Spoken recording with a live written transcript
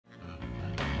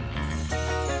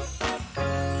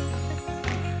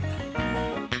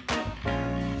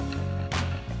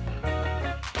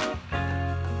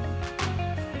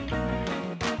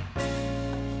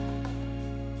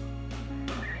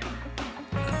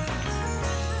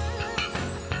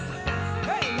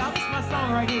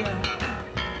song right here.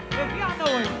 If y'all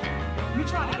know it, you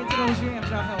trying to get to those yams,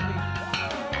 y'all help me.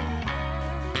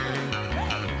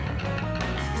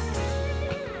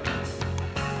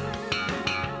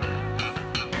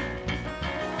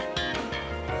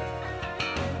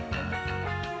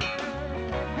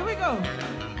 Here we go.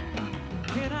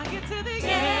 Can I get to the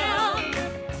yams?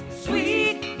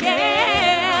 Sweet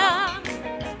yams.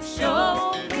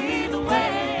 Show me the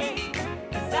way,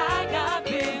 'cause I got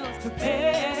bills to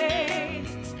pay.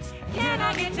 Can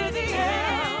I get to the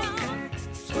yams?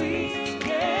 Sweet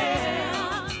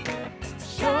yams.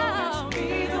 Show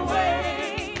me the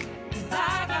way, 'cause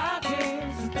I got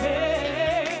bills to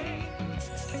pay.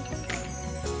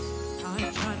 I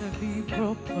ain't trying to be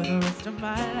broke for the rest of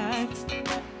my life.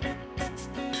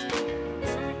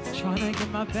 Trying to get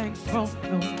my bank strong,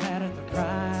 no matter the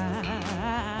price.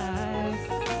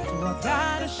 So I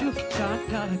gotta shoot shot,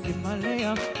 gotta get my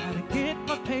layup, gotta get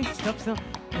my pay stubs up,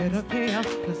 better pay up,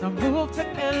 'cause I moved to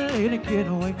LA to get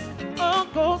away from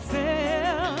Uncle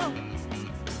Sam.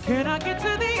 Can I get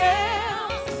to the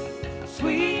yams?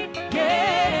 Sweet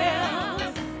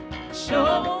yams.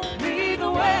 Show me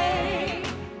the way,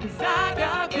 'cause I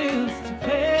got bills to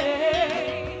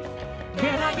pay.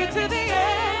 Can I get to the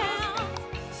yams?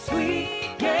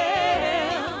 Sweet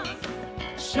yams.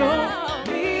 Show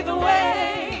me the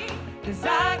way, 'cause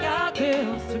I got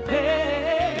bills to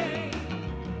pay.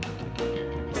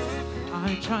 I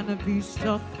ain't trying to be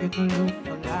stuck in the loop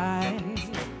for life.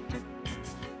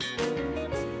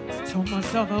 Told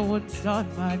myself I wouldn't start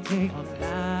my day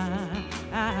online.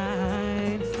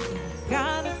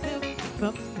 Gotta step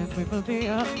up and wait me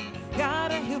up.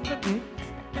 Gotta help a bit.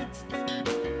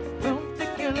 Don't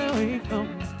take it away from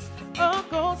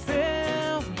Uncle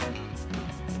Sam.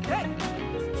 Hey!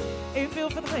 Ain't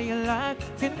built for the way of life.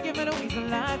 Didn't give it a reason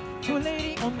life. To a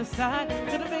lady on the side.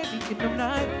 To the baby in the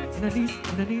night. In a niece,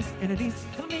 in a niece, in a niece.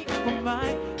 To me, for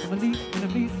mine. I'm a leaf, in a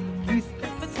piece, piece.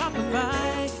 The top of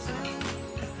mine.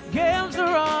 Yams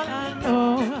are all I know.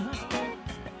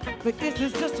 But this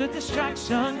is just a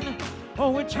distraction.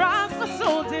 Oh, it drives my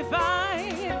soul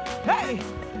divine. Hey!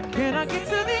 Can I get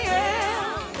to the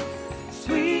yams?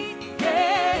 Sweet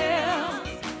yams.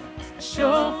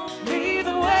 Show me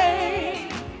the way,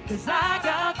 'cause I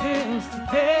got bills to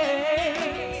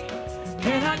pay.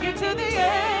 Can I get to the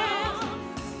yams?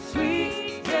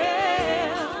 Sweet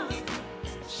yams.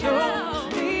 Show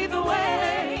me the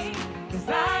way, 'cause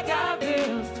I got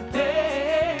bills to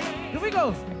pay. Here we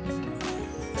go.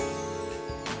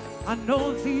 I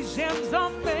know these yams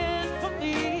are meant for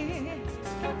me,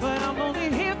 but I'm only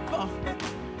here for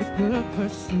the good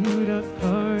pursuit of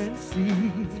currency.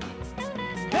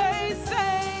 They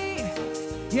say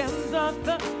yams are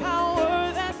the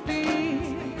power that be.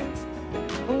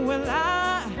 Well,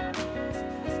 I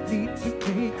need to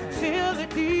pay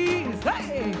utilities.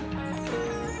 Hey!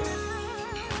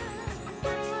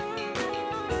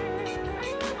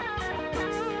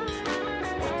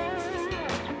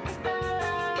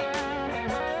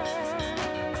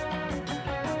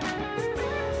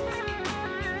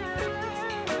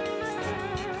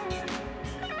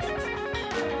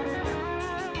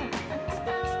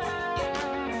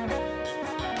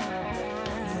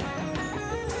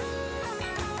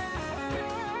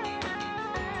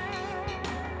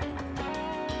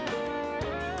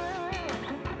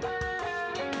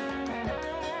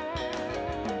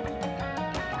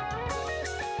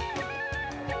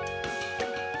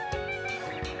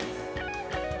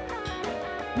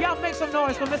 Y'all make some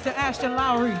noise for Mr. Ashton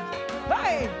Lowry.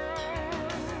 Hey!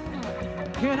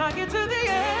 Can I get to the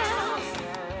yams?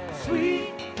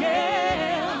 Sweet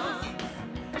yams.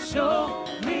 Show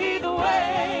me the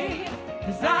way,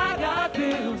 'cause I got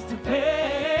bills to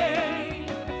pay.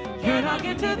 Can I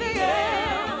get to the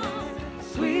yams?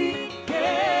 Sweet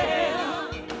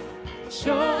yams.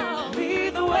 Show me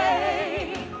the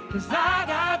way, 'cause I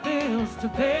got bills to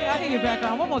pay. I hear you back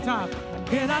on one more time.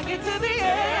 Can I get to the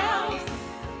yams?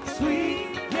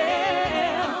 Sweet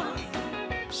yams.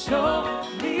 Show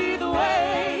me the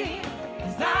way,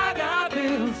 'cause I got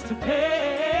bills to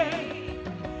pay.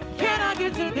 Can I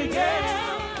get to the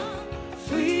yams?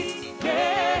 Sweet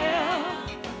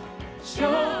yams.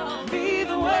 Show me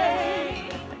the way,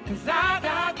 'cause I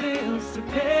got bills to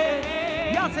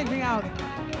pay. Y'all take me out.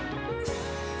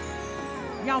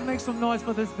 Y'all make some noise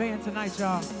for this band tonight,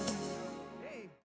 y'all.